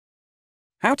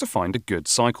How to find a good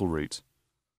cycle route.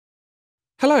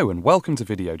 Hello and welcome to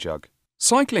VideoJug.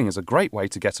 Cycling is a great way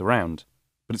to get around,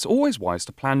 but it's always wise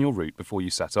to plan your route before you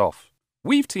set off.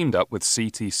 We've teamed up with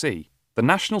CTC, the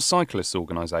National Cyclists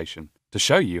organisation, to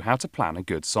show you how to plan a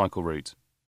good cycle route.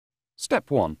 Step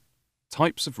 1.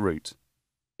 Types of route.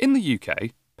 In the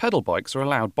UK, pedal bikes are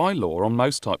allowed by law on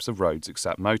most types of roads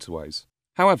except motorways.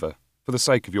 However, for the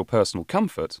sake of your personal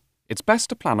comfort, it's best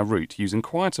to plan a route using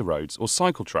quieter roads or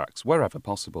cycle tracks wherever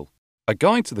possible. A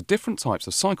guide to the different types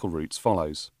of cycle routes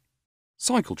follows.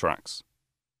 Cycle tracks.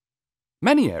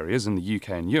 Many areas in the UK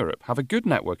and Europe have a good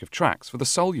network of tracks for the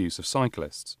sole use of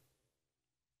cyclists.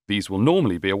 These will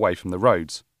normally be away from the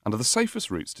roads and are the safest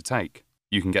routes to take.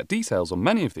 You can get details on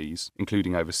many of these,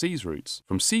 including overseas routes,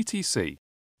 from CTC,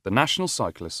 the National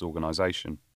Cyclists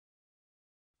organisation.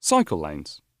 Cycle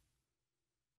lanes.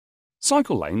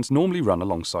 Cycle lanes normally run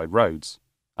alongside roads,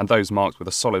 and those marked with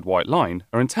a solid white line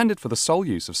are intended for the sole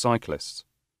use of cyclists.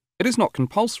 It is not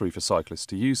compulsory for cyclists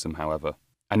to use them, however,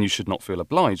 and you should not feel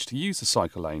obliged to use the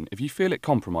cycle lane if you feel it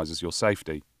compromises your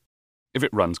safety, if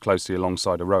it runs closely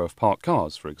alongside a row of parked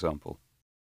cars, for example.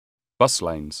 Bus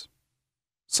lanes.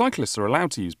 Cyclists are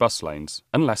allowed to use bus lanes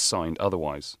unless signed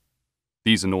otherwise.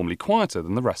 These are normally quieter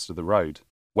than the rest of the road.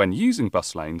 When using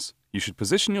bus lanes, you should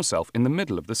position yourself in the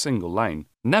middle of the single lane.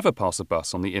 Never pass a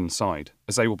bus on the inside,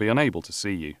 as they will be unable to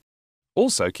see you.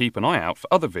 Also, keep an eye out for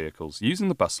other vehicles using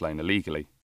the bus lane illegally.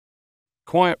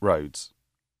 Quiet roads.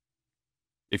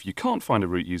 If you can't find a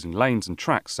route using lanes and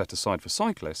tracks set aside for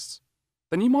cyclists,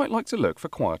 then you might like to look for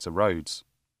quieter roads.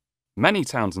 Many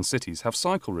towns and cities have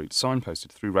cycle routes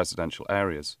signposted through residential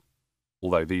areas,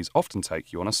 although these often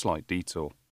take you on a slight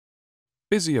detour.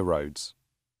 Busier roads.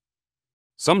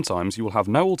 Sometimes you will have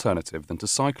no alternative than to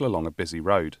cycle along a busy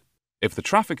road. If the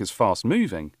traffic is fast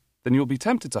moving, then you'll be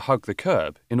tempted to hug the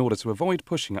curb in order to avoid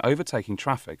pushing overtaking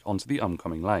traffic onto the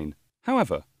oncoming lane.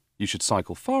 However, you should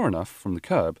cycle far enough from the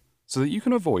curb so that you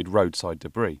can avoid roadside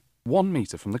debris, 1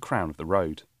 metre from the crown of the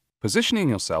road. Positioning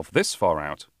yourself this far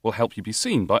out will help you be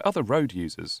seen by other road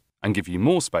users and give you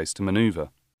more space to manoeuvre.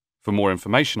 For more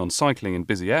information on cycling in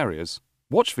busy areas,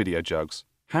 watch VideoJug's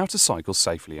How to Cycle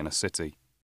Safely in a City.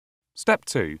 Step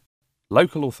 2.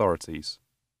 Local authorities.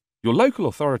 Your local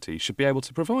authority should be able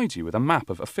to provide you with a map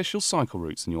of official cycle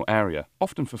routes in your area,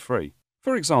 often for free.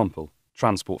 For example,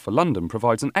 Transport for London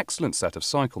provides an excellent set of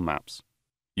cycle maps.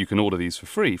 You can order these for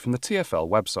free from the TfL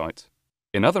website.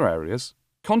 In other areas,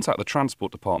 contact the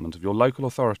transport department of your local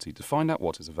authority to find out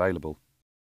what is available.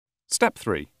 Step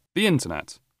 3. The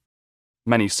Internet.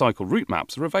 Many cycle route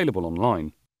maps are available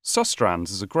online.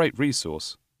 Sustrans is a great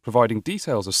resource, providing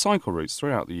details of cycle routes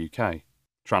throughout the UK.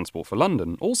 Transport for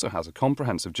London also has a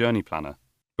comprehensive journey planner,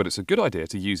 but it's a good idea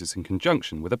to use it in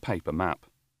conjunction with a paper map.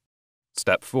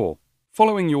 Step 4.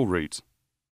 Following your route.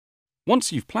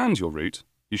 Once you've planned your route,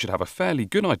 you should have a fairly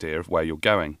good idea of where you're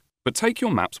going, but take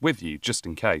your maps with you just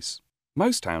in case.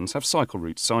 Most towns have cycle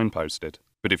routes signposted,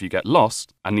 but if you get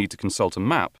lost and need to consult a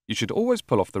map, you should always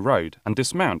pull off the road and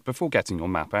dismount before getting your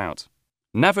map out.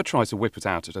 Never try to whip it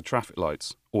out at traffic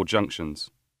lights or junctions,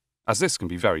 as this can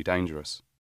be very dangerous.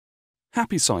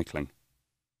 Happy cycling!